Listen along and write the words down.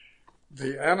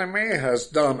The enemy has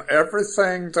done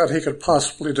everything that he could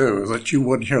possibly do that you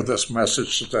wouldn't hear this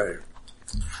message today.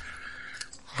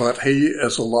 But he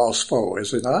is a lost foe,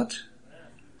 is he not?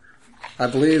 I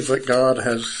believe that God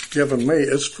has given me.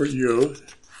 It's for you.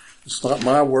 It's not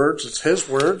my words, it's his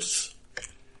words.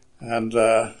 And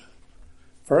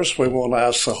first we want to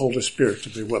ask the Holy Spirit to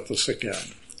be with us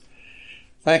again.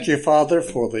 Thank you, Father,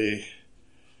 for the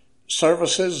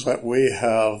services that we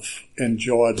have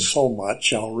enjoyed so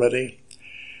much already.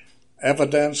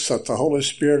 Evidence that the Holy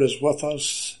Spirit is with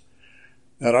us,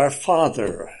 that our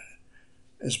Father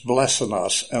is blessing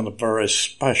us in a very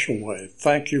special way.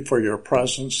 Thank you for your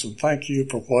presence, and thank you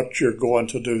for what you're going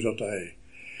to do today.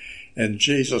 In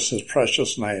Jesus'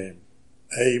 precious name,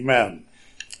 amen.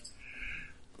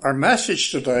 Our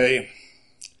message today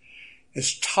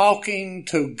is talking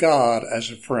to God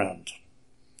as a friend.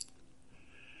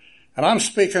 And I'm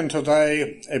speaking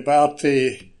today about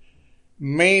the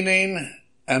meaning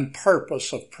and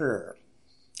purpose of prayer.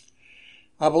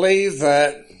 I believe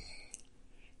that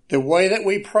the way that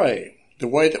we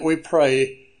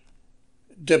pray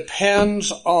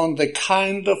depends on the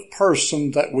kind of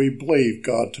person that we believe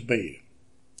God to be.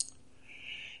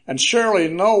 And surely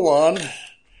no one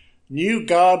knew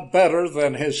God better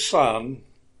than his Son,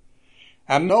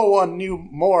 and no one knew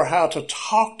more how to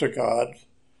talk to God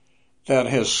than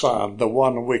his Son, the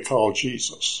one we call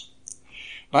Jesus.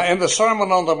 Now, in the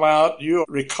Sermon on the Mount, you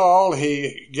recall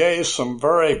he gave some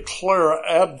very clear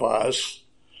advice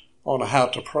on how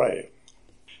to pray.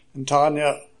 And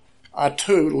Tanya, I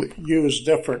too use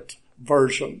different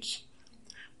versions.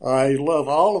 I love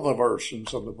all of the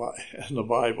versions in the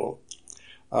Bible.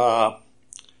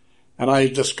 And I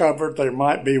discovered there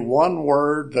might be one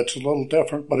word that's a little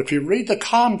different, but if you read the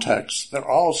context, they're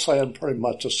all saying pretty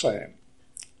much the same.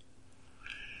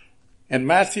 In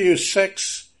Matthew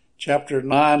 6, chapter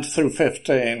 9 through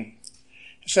 15,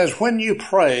 it says, "When you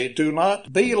pray, do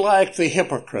not be like the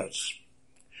hypocrites.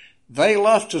 They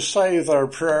love to say their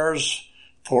prayers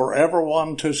for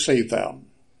everyone to see them.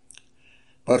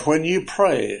 But when you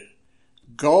pray,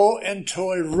 go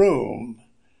into a room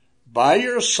by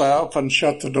yourself and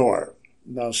shut the door."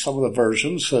 Now, some of the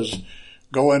versions says,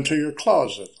 go into your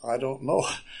closet. I don't know.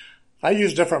 I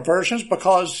use different versions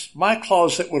because my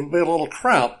closet would be a little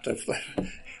cramped.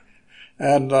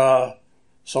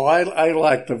 So I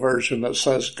like the version that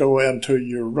says, go into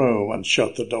your room and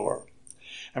shut the door.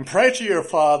 And pray to your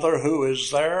Father who is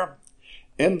there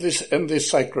in this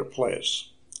sacred place.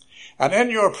 And in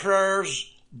your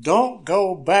prayers, don't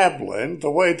go babbling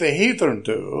the way the heathen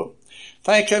do,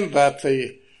 thinking that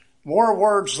the more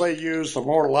words they use, the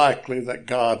more likely that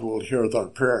God will hear their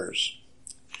prayers.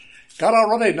 God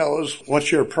already knows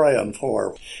what you're praying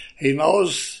for. He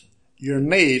knows your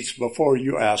needs before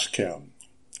you ask him.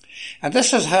 And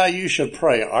this is how you should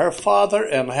pray. Our Father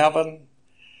in heaven,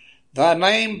 thy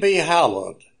name be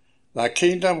hallowed. Thy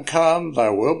kingdom come,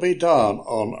 thy will be done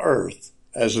on earth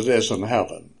as it is in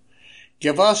heaven.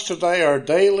 Give us today our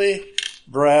daily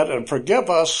bread, and forgive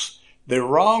us the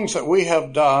wrongs that we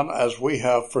have done as we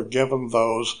have forgiven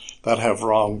those that have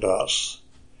wronged us.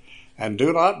 And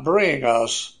do not bring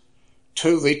us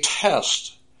to the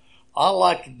test. I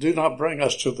like do not bring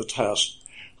us to the test.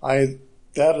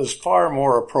 That is far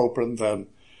more appropriate than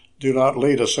do not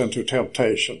lead us into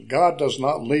temptation. God does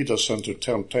not lead us into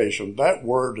temptation. That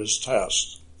word is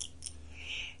test.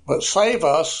 But save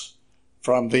us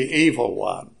from the evil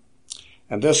one.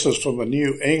 And this is from the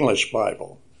New English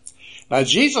Bible. Now,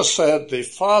 Jesus said the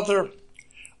Father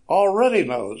already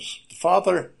knows. The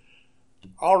Father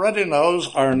already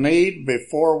knows our need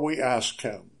before we ask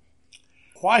him.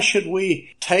 Why should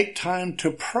we take time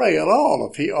to pray at all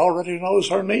if he already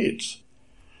knows our needs?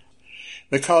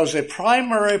 Because the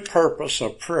primary purpose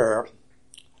of prayer,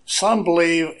 some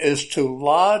believe, is to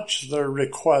lodge their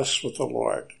requests with the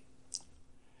Lord.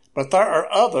 But there are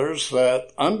others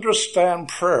that understand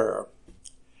prayer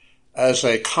as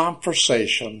a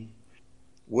conversation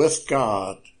with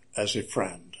God as a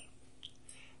friend.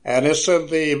 And it's in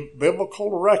the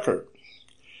biblical record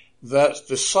that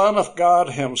the Son of God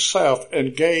himself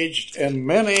engaged in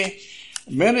many,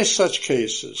 many such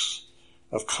cases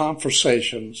of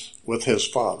conversations with his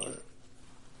Father.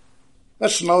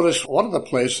 Let's notice one of the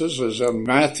places is in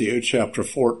Matthew chapter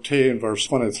 14, verse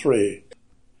 23.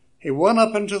 He went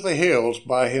up into the hills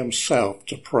by himself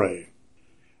to pray.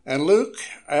 And Luke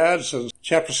adds in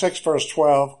chapter 6, verse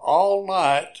 12, all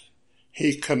night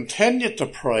he continued to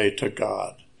pray to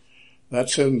God.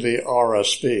 That's in the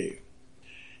RSV.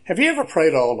 Have you ever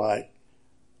prayed all night?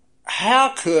 How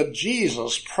could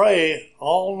Jesus pray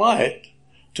all night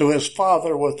to his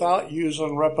Father without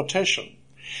using repetition?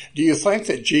 Do you think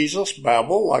that Jesus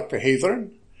babbled like the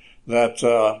heathen, that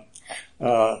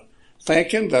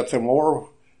thinking that the more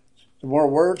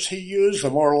words he used, the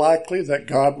more likely that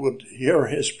God would hear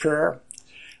his prayer?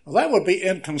 Well, that would be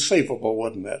inconceivable,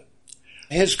 wouldn't it?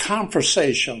 His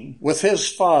conversation with his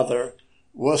Father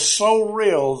was so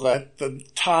real that the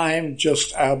time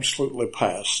just absolutely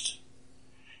passed.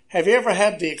 Have you ever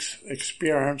had the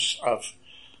experience of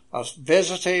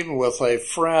visiting with a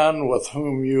friend with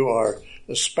whom you are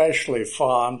especially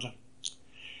fond,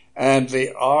 and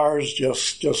the hours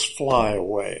just fly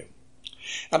away?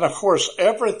 And of course,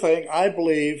 everything, I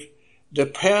believe,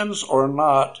 depends or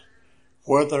not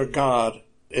whether God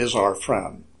is our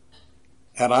friend.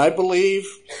 And I believe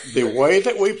the way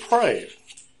that we pray,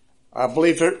 I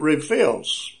believe it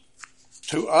reveals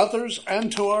to others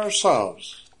and to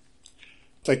ourselves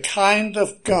the kind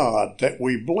of God that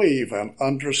we believe and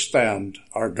understand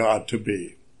our God to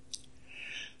be.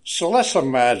 So let's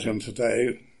imagine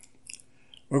today,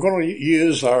 we're going to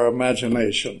use our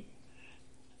imagination.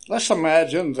 Let's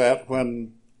imagine that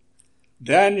when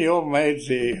Daniel made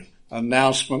the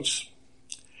announcements,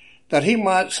 that he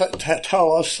might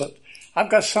tell us that I've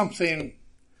got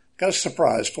a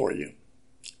surprise for you.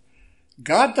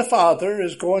 God the Father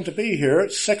is going to be here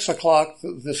at 6 o'clock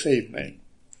this evening.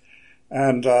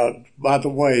 And by the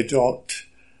way,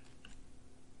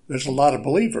 there's a lot of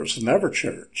believers in every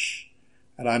church,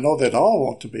 and I know they'd all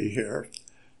want to be here.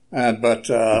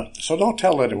 So don't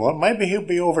tell anyone. Maybe he'll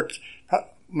be over,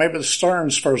 maybe the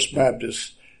Stearns First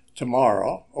Baptist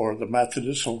tomorrow, or the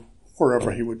Methodist, or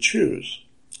wherever he would choose.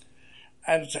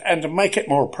 And to make it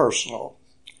more personal,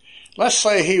 let's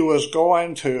say he was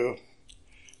going to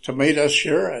meet us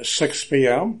here at 6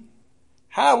 p.m.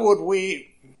 How would we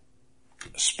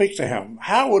speak to him?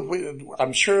 How would we?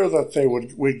 I'm sure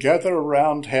that we'd gather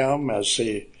around him as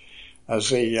the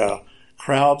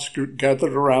crowds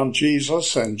gathered around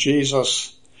Jesus, and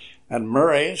Jesus and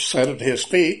Mary sat at his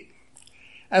feet.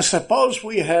 And suppose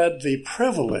we had the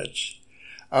privilege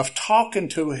of talking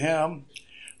to him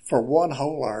for 1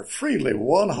 whole hour, freely,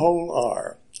 1 whole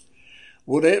hour.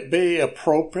 Would it be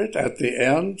appropriate at the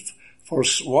end for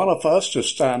one of us to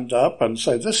stand up and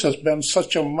say, this has been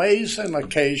such amazing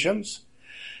occasions,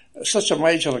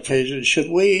 should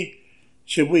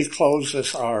we close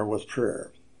this hour with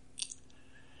prayer?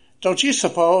 Don't you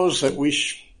suppose that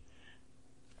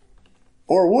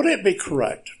or would it be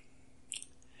correct?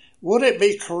 Would it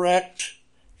be correct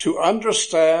to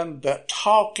understand that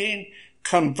talking,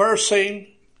 conversing,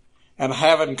 and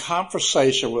having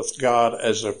conversation with God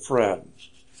as a friend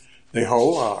the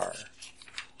whole hour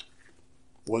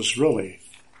was really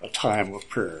a time of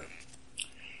prayer?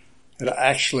 It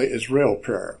actually is real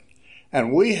prayer.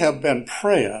 And we have been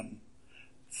praying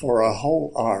for a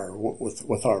whole hour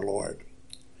with our Lord.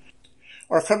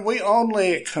 Or can we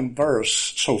only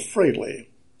converse so freely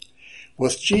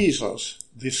with Jesus,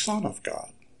 the Son of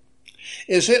God?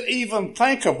 Is it even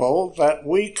thinkable that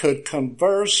we could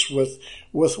converse with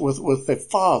the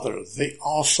Father, the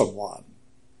awesome one?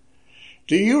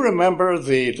 Do you remember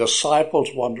the disciples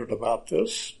wondered about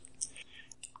this?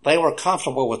 They were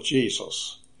comfortable with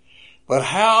Jesus, but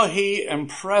how he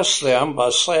impressed them by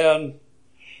saying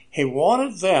he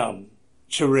wanted them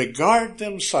to regard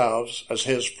themselves as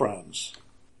his friends.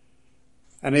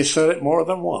 And he said it more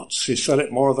than once. He said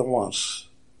it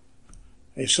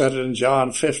in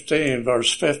John 15,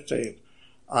 verse 15,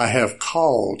 I have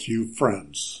called you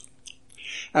friends.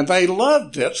 And they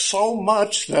loved it so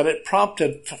much that it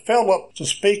prompted Philip to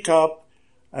speak up.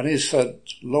 And he said,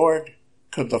 Lord,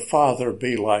 could the Father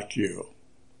be like you?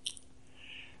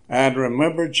 And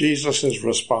remember Jesus'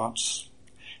 response.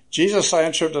 Jesus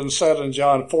answered and said in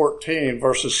John 14,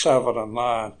 verses 7 and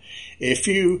 9, if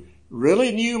you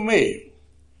really knew me,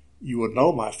 you would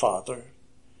know my Father.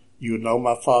 You would know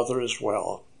my Father as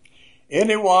well.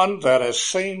 Anyone that has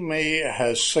seen me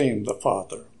has seen the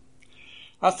Father.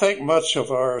 I think much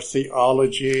of our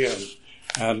theology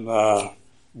and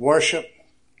worship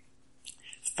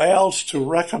fails to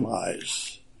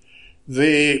recognize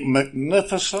the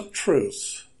magnificent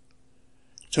truth.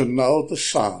 To know the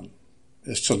Son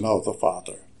is to know the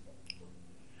Father.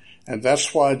 And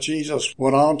that's why Jesus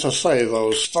went on to say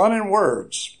those stunning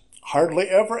words, hardly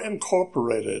ever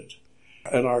incorporated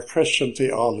in our Christian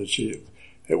theology.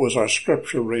 It was our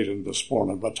scripture reading this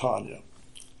morning by Tanya.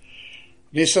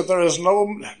 He said, there is no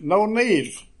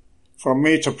need for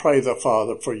me to pray the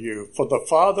Father for you, for the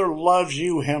Father loves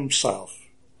you himself.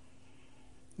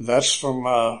 That's from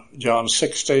John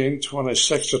 16,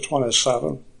 26 to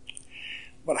 27.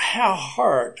 But how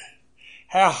hard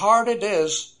it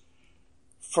is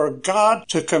for God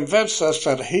to convince us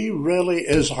that he really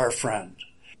is our friend.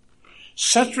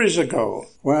 Centuries ago,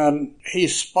 when he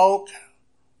spoke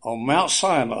on Mount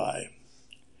Sinai,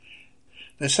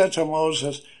 they said to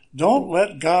Moses, "Don't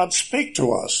let God speak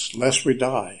to us, lest we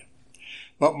die."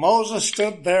 But Moses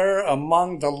stood there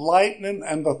among the lightning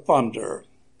and the thunder,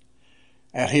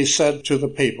 and he said to the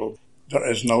people, "There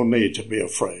is no need to be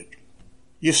afraid."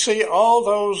 You see, all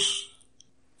those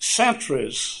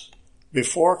centuries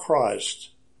before Christ,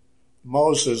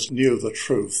 Moses knew the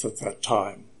truth at that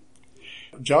time.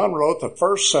 John wrote the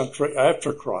first century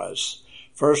after Christ,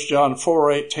 1 John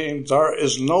 4:18, "There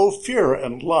is no fear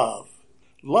in love.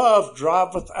 Love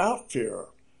driveth out fear."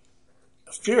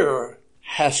 Fear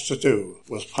has to do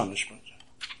with punishment.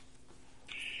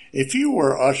 If you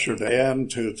were ushered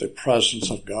into the presence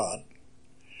of God,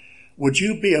 would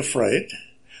you be afraid?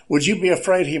 Would you be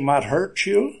afraid he might hurt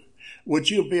you? Would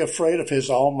you be afraid of his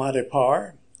almighty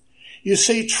power? You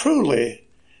see, truly,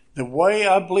 the way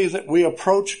I believe that we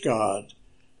approach God,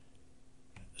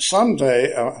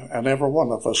 someday, and every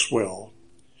one of us will,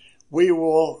 we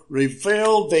will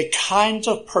reveal the kinds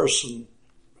of person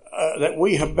that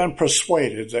we have been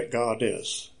persuaded that God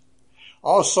is.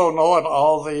 Also knowing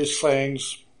all these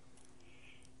things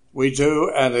we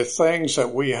do and the things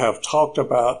that we have talked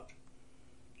about,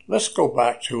 let's go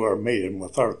back to our meeting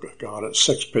with our God at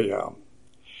 6 p.m.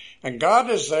 And God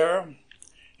is there.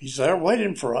 He's there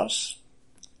waiting for us.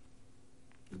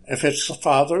 If it's the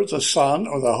Father, the Son,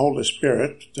 or the Holy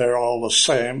Spirit, they're all the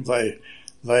same.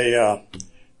 They're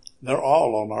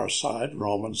all on our side,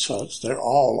 Romans says. They're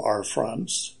all our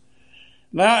friends.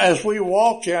 Now, as we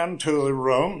walk into the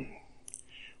room,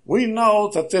 we know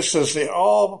that this is the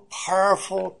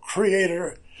all-powerful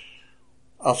creator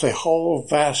of the whole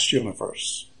vast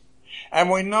universe. And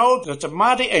we know that the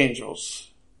mighty angels,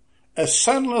 as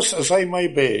sinless as they may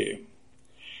be,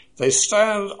 they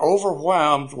stand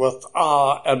overwhelmed with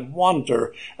awe and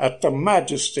wonder at the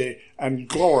majesty and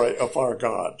glory of our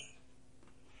God.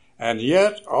 And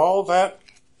yet, all that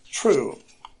true,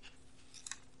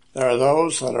 there are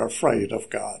those that are afraid of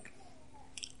God.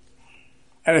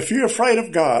 And if you're afraid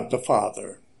of God, the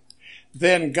Father,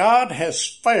 then God has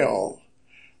failed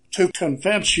to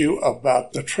convince you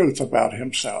about the truth about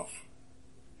himself.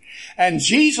 And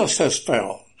Jesus has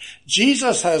failed.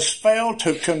 Jesus has failed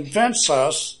to convince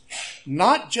us,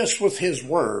 not just with his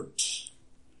words,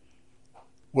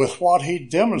 with what he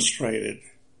demonstrated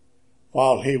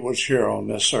while he was here on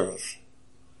this earth.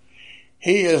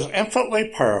 He is infinitely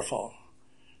powerful,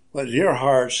 but in your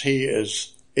hearts he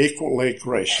is equally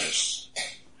gracious.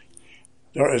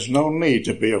 There is no need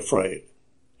to be afraid.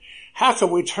 How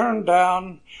can we turn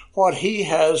down what he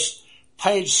has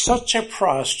paid such a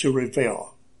price to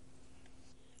reveal?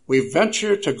 We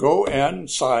venture to go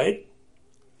inside,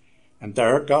 and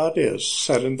there God is,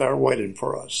 sitting there waiting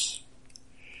for us.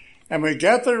 And we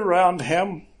gather around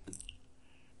him.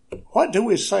 What do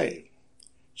we say?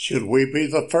 Should we be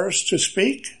the first to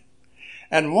speak?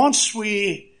 And once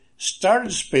we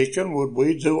started speaking, would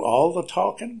we do all the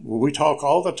talking? Would we talk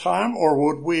all the time? Or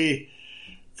would we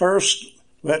first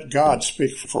let God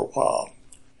speak for a while?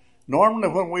 Normally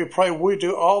when we pray, we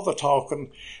do all the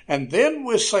talking, and then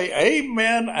we say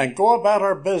amen and go about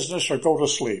our business or go to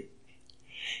sleep.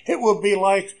 It would be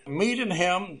like meeting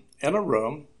him in a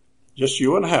room, just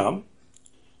you and him,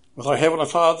 with our Heavenly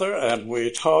Father, and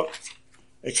we talk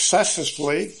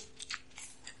excessively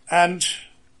and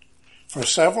for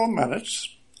several minutes,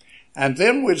 and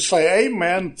then we'd say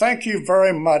amen, thank you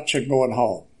very much, and going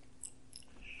home.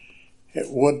 It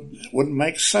wouldn't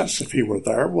make sense if he were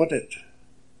there, would it?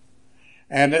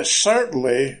 And it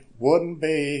certainly wouldn't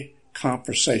be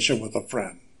conversation with a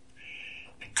friend.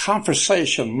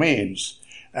 Conversation means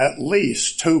at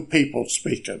least two people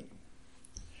speaking.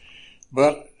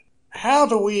 But how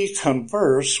do we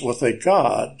converse with a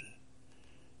God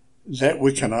that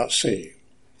we cannot see?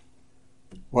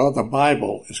 Well, the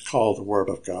Bible is called the Word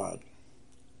of God.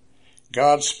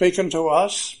 God speaking to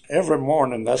us every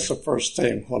morning. That's the first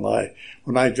thing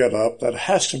when I get up. That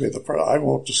has to be the first. I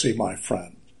want to see my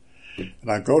friend.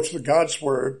 And I go to God's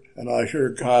Word, and I hear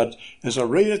God. As I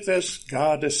read this,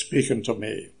 God is speaking to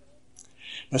me.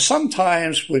 But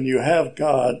sometimes when you have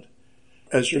God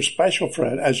as your special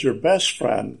friend, as your best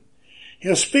friend,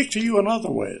 he'll speak to you in other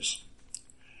ways.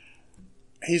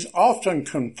 He often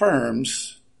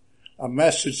confirms a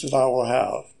message that I will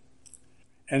have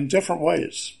in different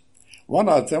ways. One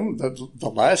of them, the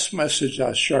last message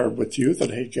I shared with you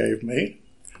that he gave me,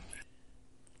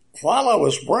 while I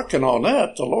was working on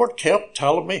it, the Lord kept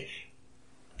telling me,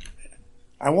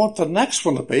 I want the next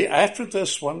one to be, after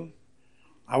this one,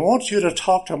 I want you to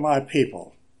talk to my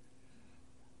people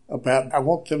about, I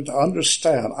want them to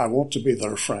understand, I want to be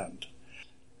their friend.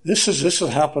 This has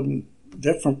happened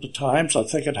different at times. I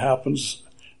think it happens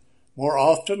more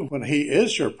often when he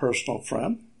is your personal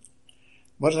friend.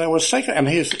 But I was thinking, and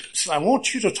he said, I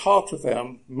want you to talk to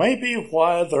them, maybe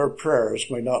why their prayers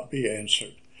may not be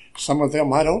answered. Some of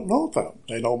them, I don't know them.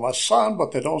 They know my son,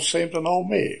 but they don't seem to know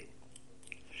me.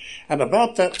 And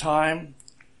about that time,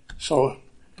 so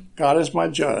God is my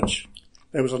judge,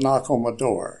 there was a knock on my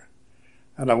door.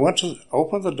 And I went to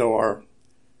open the door,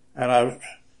 and I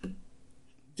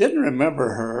didn't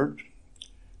remember her.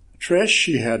 Trish,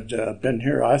 she had been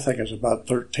here, I think it was about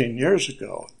 13 years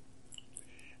ago.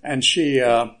 And she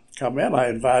come in, I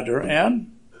invited her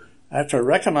in. After I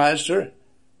recognized her,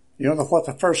 you know what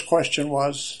the first question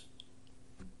was?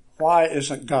 Why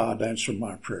isn't God answering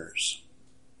my prayers?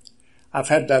 I've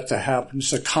had that to happen.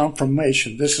 It's a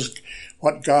confirmation. This is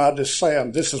what God is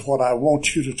saying. This is what I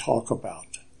want you to talk about.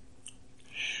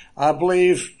 I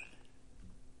believe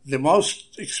the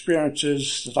most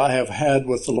experiences that I have had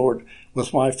with the Lord,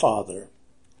 with my Father,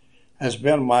 has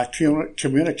been my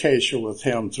communication with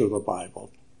Him through the Bible.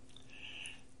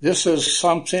 This is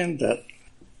something that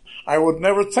I would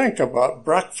never think about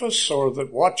breakfast or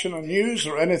that watching the news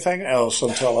or anything else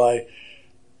until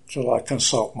I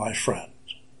consult my friend.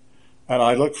 And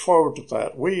I look forward to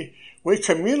that. We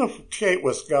communicate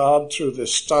with God through the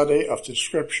study of the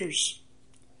Scriptures.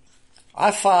 I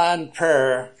find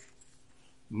prayer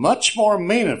much more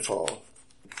meaningful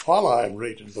while I'm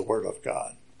reading the Word of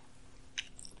God.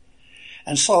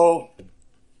 And so,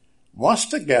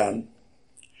 once again,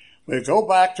 we go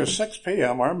back to 6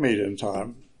 p.m., our meeting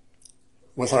time,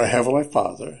 with our Heavenly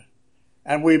Father,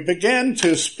 and we begin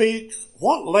to speak.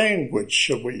 What language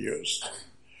should we use?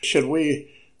 Should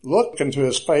we look into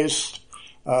His face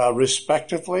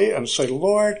respectively and say,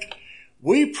 Lord,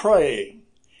 we pray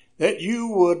that you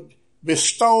would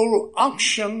bestow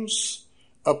unctions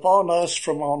upon us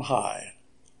from on high.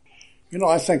 You know,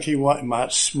 I think He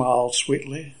might smile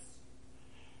sweetly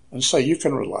and say, you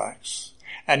can relax.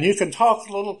 And you can talk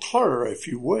a little clearer if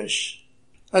you wish.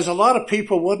 As a lot of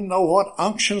people wouldn't know what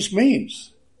unctions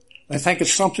means. They think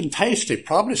it's something tasty,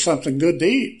 probably something good to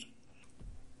eat.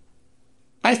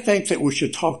 I think that we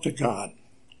should talk to God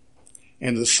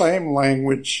in the same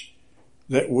language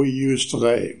that we use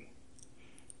today.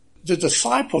 The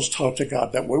disciples talk to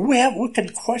God that way. We can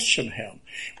question Him.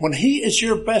 When He is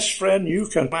your best friend, you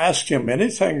can ask Him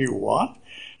anything you want.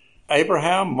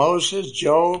 Abraham, Moses,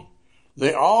 Job,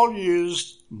 they all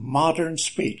used modern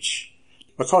speech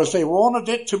because they wanted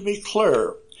it to be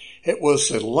clear. It was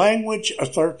the language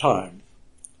of their time.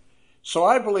 So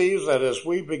I believe that as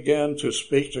we begin to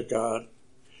speak to God,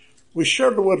 we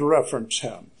surely would reference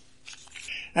Him.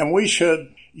 And we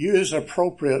should use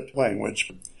appropriate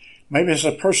language. Maybe it's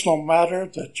a personal matter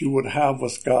that you would have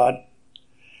with God.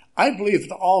 I believe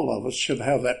that all of us should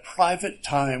have that private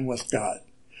time with God.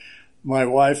 My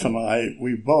wife and I,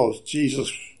 we both,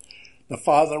 Jesus, the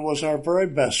Father, was our very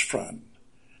best friend.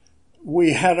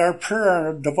 We had our prayer and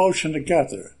our devotion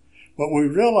together, but we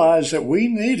realized that we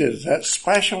needed that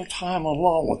special time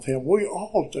alone with Him. We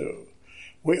all do.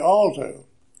 We all do.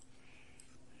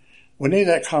 We need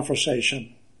that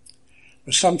conversation.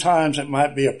 But sometimes it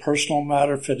might be a personal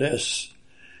matter for this.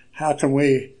 How can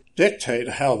we dictate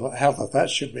how that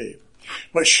should be?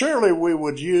 But surely we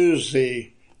would use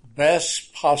the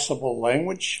best possible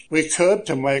language we could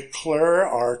to make clear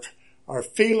our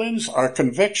feelings, our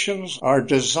convictions, our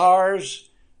desires,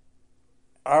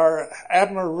 our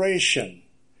admiration,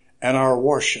 and our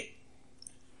worship.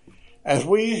 As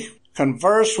we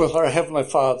converse with our Heavenly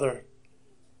Father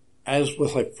as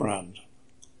with a friend.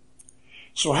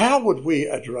 So how would we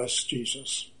address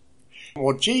Jesus?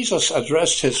 Well, Jesus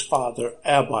addressed His Father,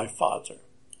 Abba, Father.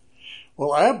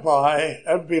 Well, Abba,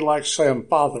 that'd be like saying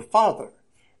Father, Father,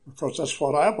 because that's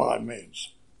what Abba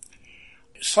means.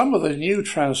 Some of the new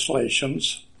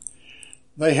translations,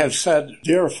 they have said,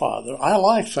 Dear Father. I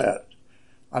like that.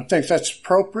 I think that's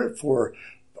appropriate for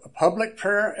public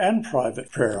prayer and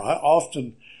private prayer. I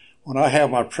often, when I have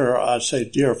my prayer, I say,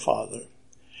 Dear Father.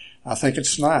 I think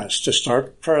it's nice to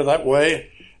start prayer that way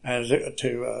and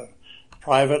to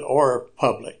private or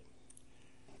public.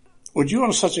 Would you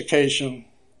on such occasion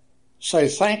say,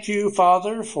 thank you,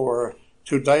 Father, for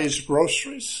today's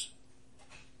groceries?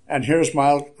 And here's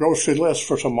my grocery list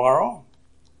for tomorrow.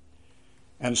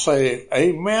 And say,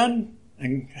 amen,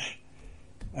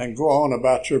 and go on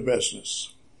about your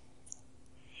business.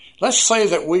 Let's say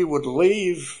that we would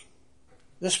leave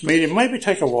this meeting, maybe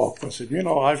take a walk with Him. You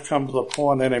know, I've come to the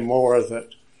point anymore that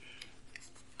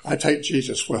I take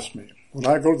Jesus with me. When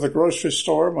I go to the grocery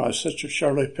store, my sister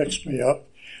Shirley picks me up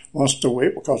once a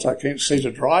week because I can't see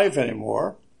to drive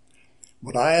anymore.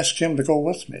 But I ask Him to go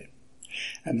with me.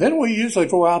 And then we usually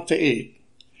go out to eat,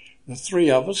 the three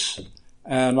of us,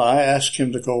 and I ask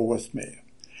him to go with me.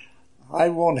 I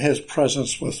want his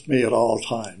presence with me at all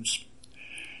times.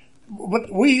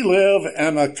 But we live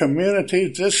in a community,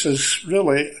 this is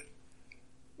really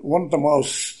one of the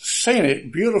most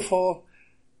scenic, beautiful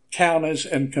counties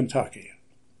in Kentucky.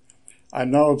 I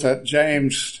know that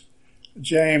James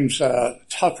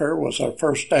Tucker was our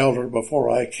first elder before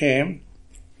I came.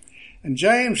 And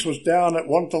James was down at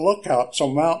one of the lookouts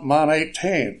on Mount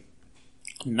 18.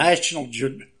 National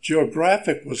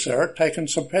Geographic was there taking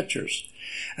some pictures.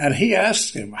 And he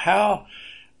asked him how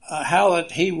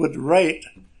that he would rate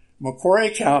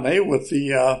McCrory County with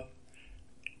the,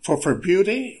 for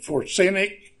beauty, for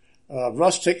scenic,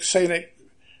 rustic, scenic,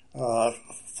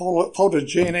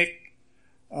 photogenic.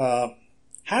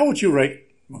 How would you rate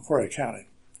McCrory County?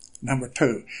 Number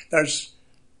 2. There's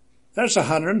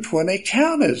 120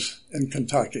 counties in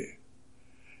Kentucky.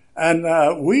 And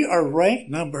we are ranked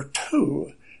number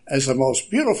 2 as the most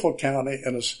beautiful county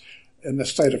in the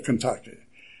state of Kentucky.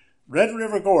 Red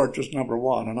River Gorge is number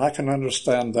 1, and I can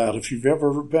understand that if you've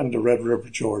ever been to Red River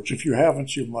Gorge. If you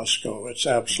haven't, you must go. It's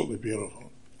absolutely beautiful.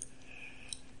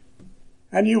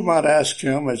 And you might ask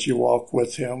him as you walk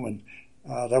with him, and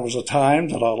there was a time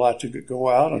that I liked to go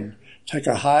out and take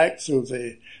a hike through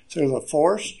the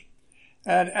forest.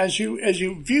 And as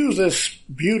you view this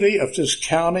beauty of this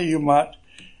county, you might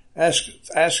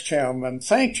ask him and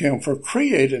thank him for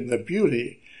creating the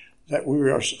beauty that we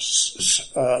are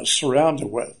surrounded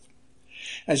with.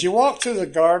 As you walk through the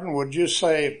garden, would you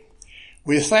say,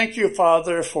 "We thank you,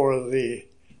 Father, for the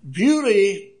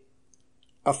beauty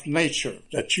of nature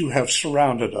that you have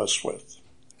surrounded us with"?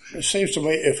 It seems to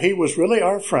me if he was really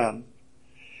our friend,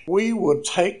 we would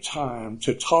take time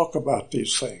to talk about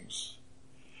these things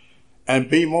and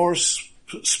be more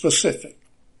specific.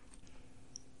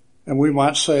 And we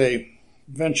might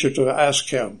venture to ask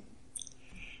him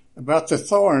about the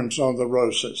thorns on the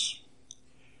roses.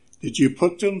 Did you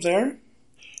put them there?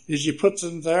 Did you put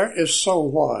them there? If so,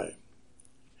 why?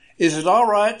 Is it all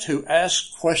right to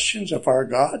ask questions of our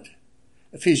God?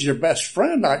 If he's your best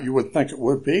friend, you would think it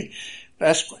would be.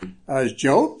 Is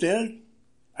Job dead?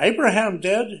 Abraham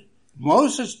dead?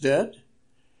 Moses dead?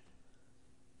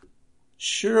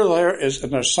 Sure,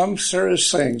 there's some serious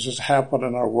things that happen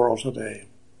in our world today.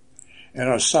 In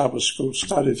our Sabbath school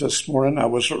study this morning, I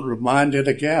was reminded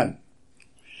again.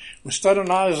 We're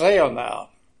studying Isaiah now.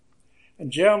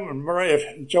 And Jim and Murray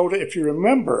and Jody, if you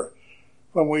remember,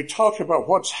 when we talked about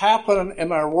what's happening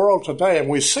in our world today, and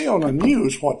we see on the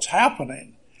news what's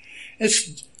happening,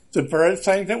 it's the very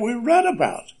thing that we read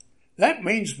about. That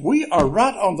means we are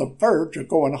right on the verge of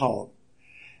going home.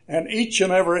 And each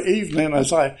and every evening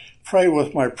as I pray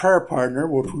with my prayer partner,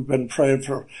 which we've been praying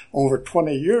for over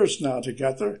 20 years now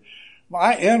together,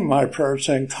 I end my prayer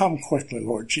saying, "Come quickly,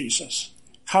 Lord Jesus.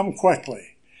 Come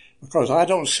quickly." Because I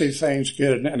don't see things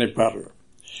getting any better.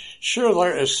 Sure,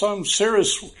 there is some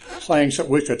serious things that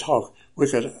we could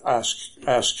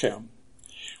ask him.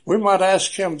 We might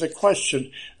ask him the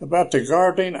question about the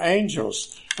guardian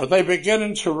angels. Are they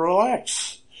beginning to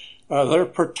relax their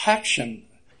protection?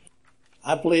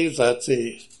 I believe that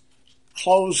the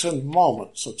closing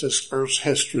moments of this earth's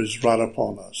history is right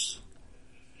upon us.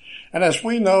 And as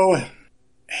we know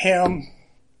him,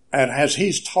 and as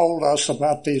he's told us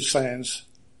about these things,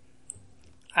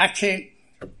 I've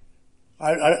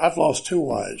lost 2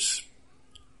 wives.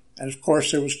 And of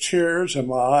course there was tears in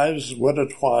my eyes, what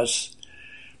it was.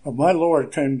 But my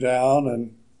Lord came down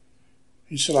and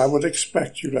he said, "I would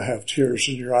expect you to have tears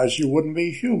in your eyes. You wouldn't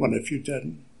be human if you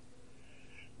didn't."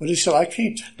 But he said,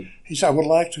 he said,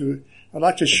 I'd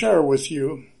like to share with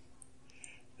you.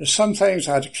 There's some things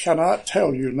I cannot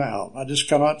tell you now. I just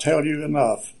cannot tell you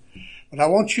enough. But I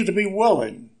want you to be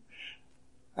willing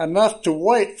enough to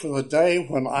wait for the day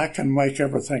when I can make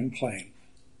everything plain.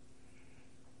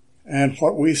 And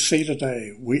what we see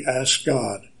today, we ask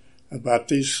God about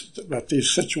these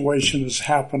situations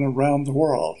happen around the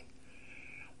world.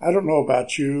 I don't know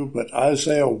about you, but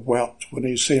Isaiah wept when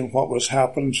he seen what was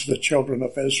happening to the children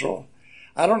of Israel.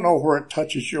 I don't know where it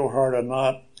touches your heart or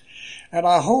not. And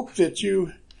I hope that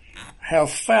you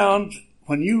have found,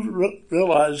 when you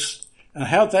realize and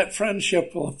have that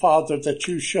friendship with the Father that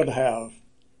you should have,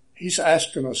 he's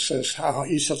asking us this.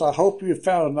 He says, "I hope you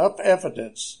found enough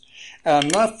evidence and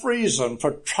enough reason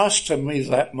for trusting me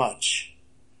that much."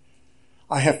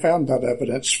 I have found that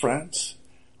evidence, friends.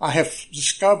 I have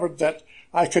discovered that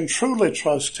I can truly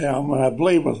trust him, and I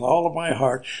believe with all of my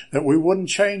heart that we wouldn't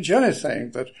change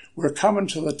anything, that we're coming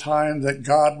to the time that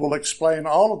God will explain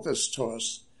all of this to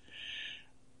us.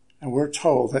 And we're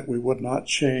told that we would not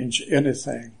change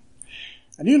anything.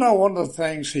 And you know one of the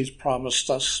things he's promised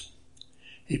us?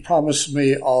 He promised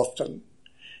me often.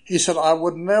 He said, I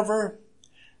would never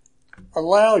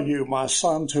allow you, my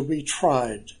son, to be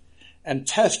tried and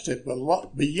tested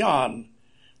beyond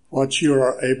what you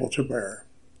are able to bear.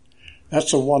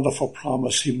 That's a wonderful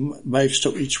promise he makes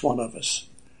to each one of us.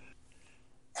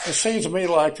 It seems to me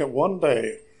like that one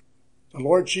day the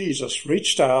Lord Jesus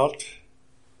reached out,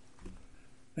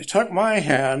 he took my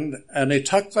hand, and he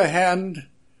took the hand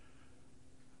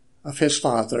of his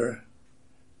Father,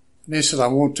 and he said, I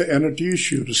want to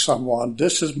introduce you to someone.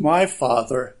 This is my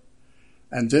Father,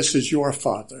 and this is your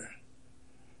Father.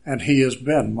 And he has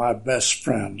been my best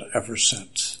friend ever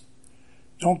since.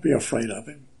 Don't be afraid of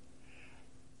him.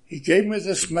 He gave me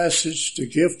this message to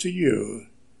give to you,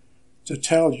 to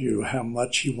tell you how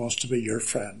much he wants to be your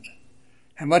friend,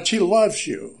 how much he loves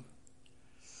you.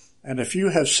 And if you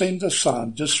have seen the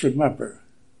Son, just remember,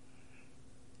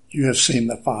 you have seen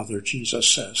the Father,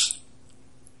 Jesus says.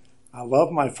 I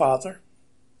love my Father.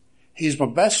 He's my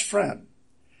best friend.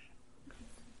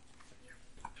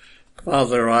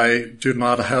 Father, I do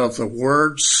not have the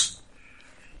words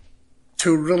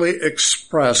to really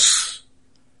express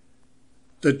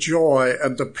the joy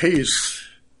and the peace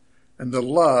and the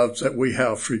love that we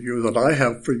have for you, that I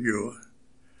have for you.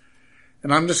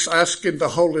 And I'm just asking the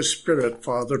Holy Spirit,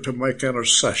 Father, to make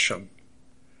intercession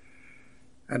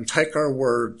and take our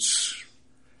words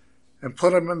and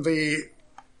put them in the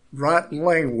right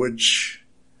language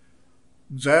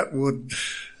that would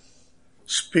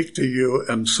speak to you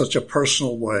in such a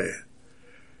personal way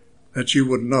that you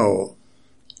would know,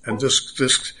 and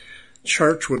this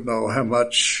church would know how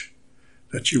much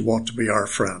that you want to be our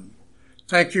friend.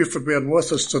 Thank you for being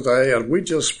with us today, and we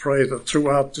just pray that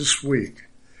throughout this week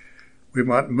we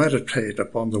might meditate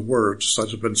upon the words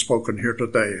that have been spoken here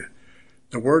today,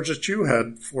 the words that you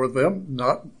had for them,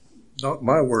 not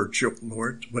my words,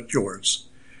 Lord, but yours.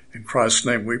 In Christ's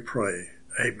name we pray.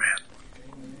 Amen.